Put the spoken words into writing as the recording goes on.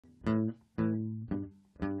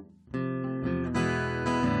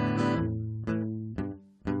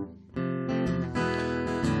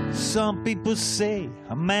Some people say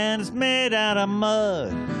a man is made out of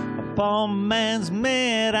mud, a poor man's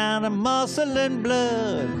made out of muscle and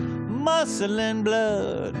blood,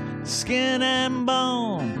 skin and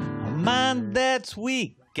bone, a mind that's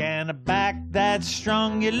weak and a back that's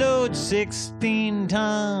strong. You load 16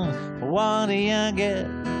 tons, what do you get?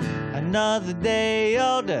 Another day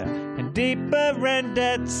older and deeper in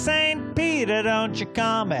debt. St. Peter, don't you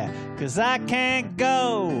call me, 'cause I can't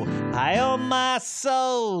go. I owe my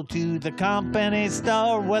soul to the company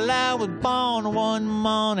store. Well, I was born one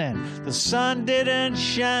morning, the sun didn't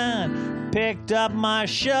shine. Picked up my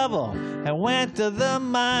shovel and went to the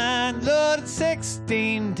mine. Loaded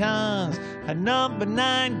 16 tons of number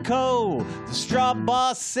 9 coal. The straw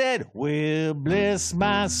boss said, well, bless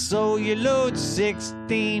my soul, you load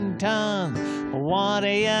 16 tons. What do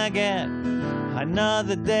you get?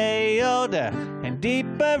 Another day older and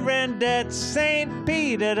deeper in debt. St.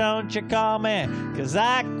 Peter, don't you call me, 'cause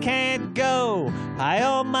I can't go. I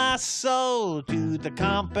owe my soul to the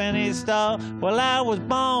company store. Well, I was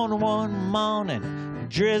born one morning,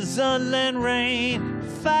 drizzling rain,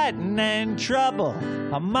 fighting and trouble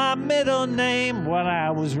on my middle name. Well,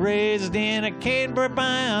 I was raised in a Canterbury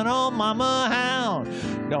by an old mama hound.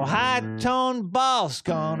 No high-toned boss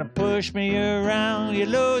gonna push me around. You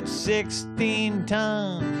load 16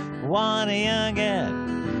 tons, what do you get?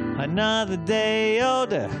 Another day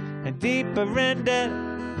older and deeper in debt.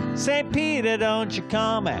 St. Peter, don't you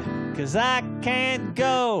call me, 'cause I can't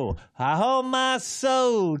go. I hold my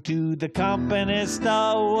soul to the company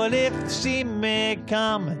store. Well, if you see me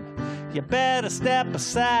coming, you better step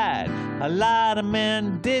aside. A lot of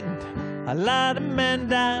men didn't, a lot of men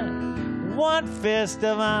died. One fist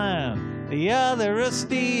of iron, the other of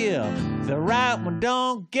steel. If the right one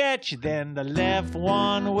don't get you, then the left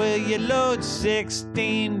one will. You load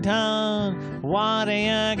 16 tons, what do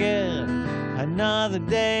you get? Another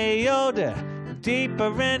day older,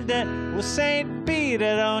 deeper in debt. Well, St.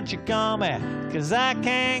 Peter, don't you call me, 'cause I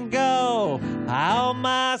can't go. I owe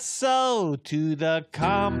my soul to the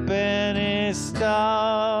company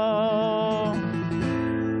store.